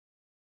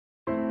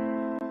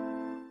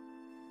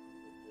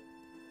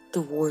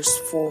the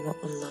worst form of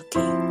unlucky.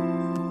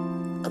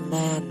 A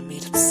man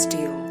made of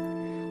steel,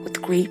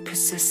 with great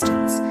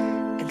persistence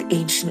in the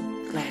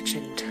ancient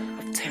legend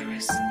of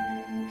Terrace.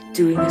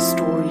 During a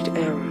storied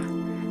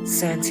era,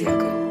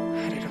 Santiago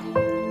had it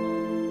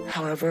all.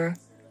 However,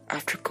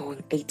 after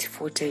going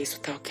 84 days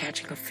without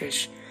catching a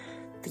fish,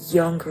 the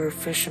younger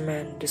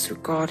fishermen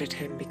disregarded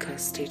him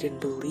because they didn't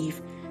believe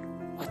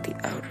what the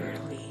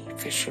elderly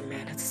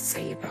fisherman had to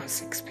say about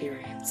his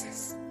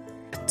experiences.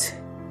 But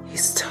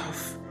he's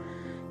tough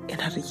and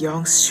had a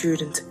young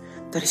student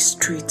that is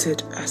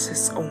treated as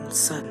his own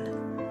son,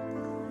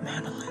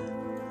 Manolin,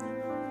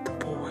 the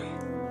boy,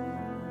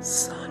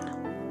 son.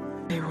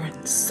 They were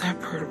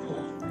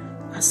inseparable,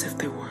 as if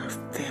they were a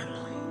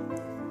family.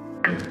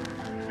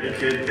 Hey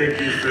kid,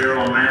 thank you for your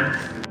old man.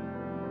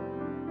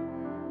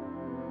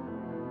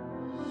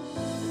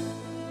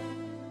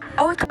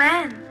 Old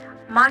man,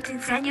 Martin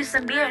sent you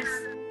some beers.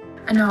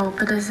 No,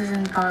 but this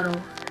isn't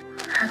bottle.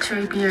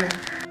 Hatchery beer.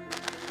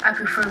 I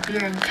prefer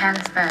beer in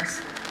cans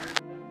best.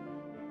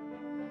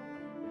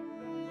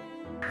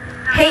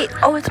 Hey,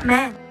 old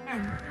man,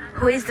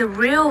 who is the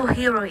real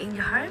hero in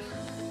your heart?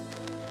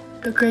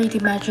 The great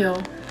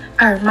DiMaggio.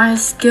 I admire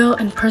his skill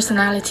and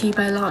personality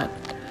by lot.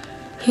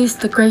 He's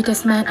the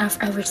greatest man I've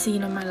ever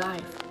seen in my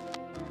life.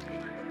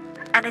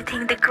 And I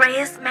think the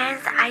greatest man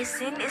I've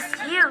seen is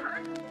you.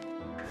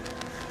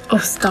 Oh,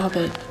 stop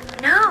it.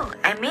 No,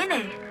 I mean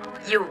it.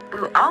 You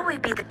will always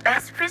be the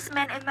best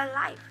fisherman in my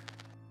life.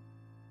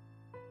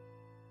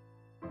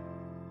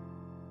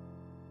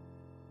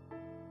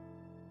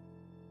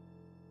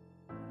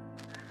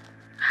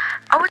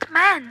 Old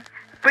man,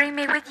 bring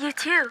me with you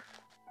too.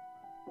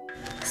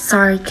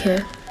 Sorry,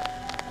 kid.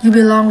 You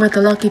belong with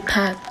the lucky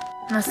pack,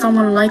 not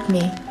someone like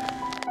me.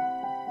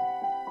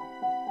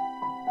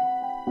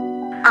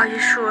 Are you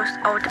sure,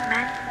 old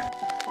man?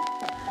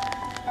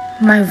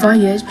 My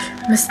voyage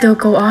must still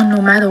go on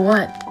no matter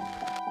what.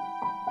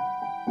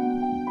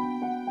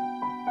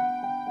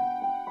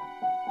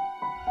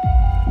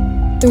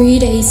 "3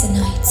 days and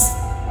nights,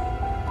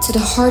 to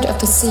the heart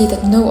of the sea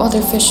that no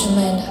other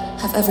fishermen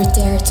have ever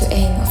dared to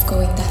aim of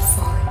going that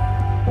far.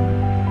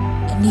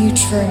 A new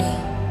journey,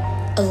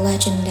 a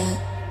legend that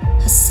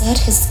has set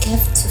his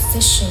gift to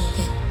fishing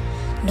yet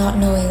not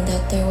knowing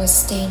that there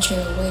was danger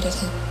awaited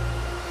him,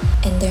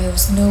 and there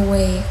was no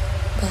way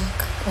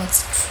back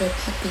once the trip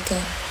had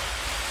begun.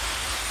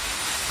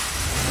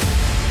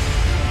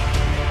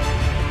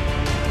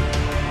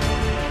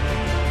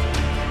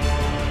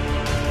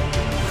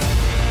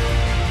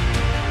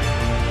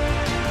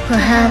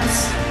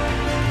 Perhaps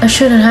I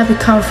shouldn't have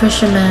become a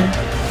fisherman.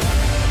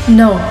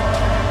 No,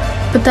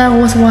 but that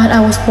was what I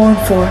was born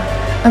for.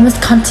 I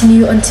must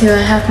continue until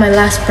I have my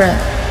last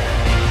breath.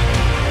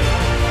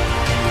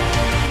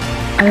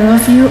 I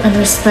love you and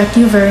respect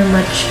you very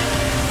much,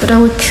 but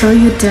I would kill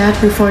you dead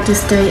before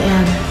this day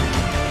ends.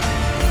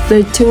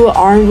 The two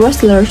armed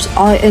wrestlers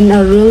are in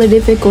a really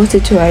difficult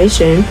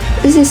situation.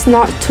 This is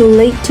not too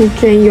late to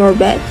change your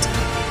bet.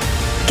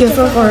 Give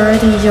up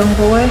already, young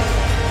boy.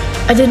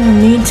 I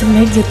didn't mean to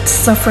make you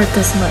suffer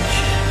this much.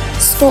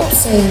 Stop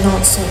saying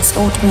nonsense,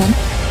 old man.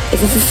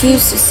 If you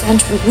refuse to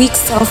send your weak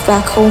self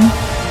back home,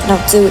 then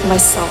I'll do it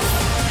myself.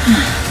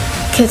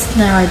 Kids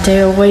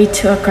nowadays are way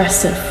too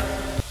aggressive.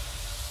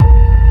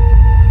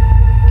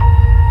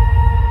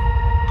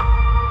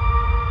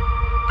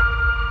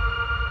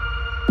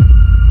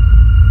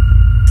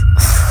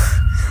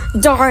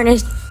 Darn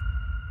it!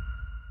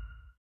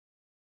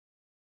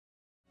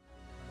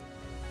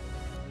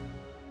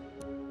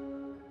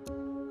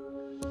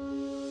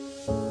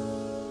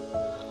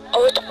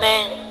 Old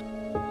man,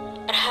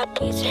 I'm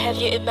happy to have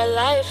you in my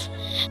life,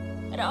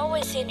 and I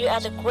always seen you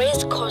as a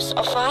great cause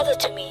of father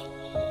to me.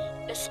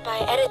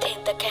 Despite anything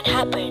that can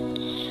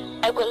happen,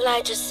 I would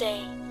like to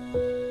say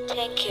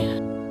thank you.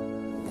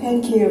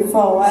 Thank you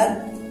for what?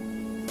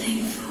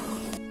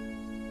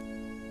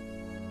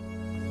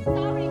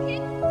 Sorry,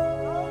 kid.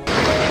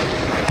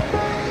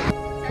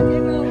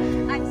 Santiago.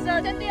 I'm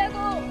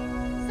Santiago.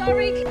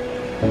 Sorry,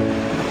 kid.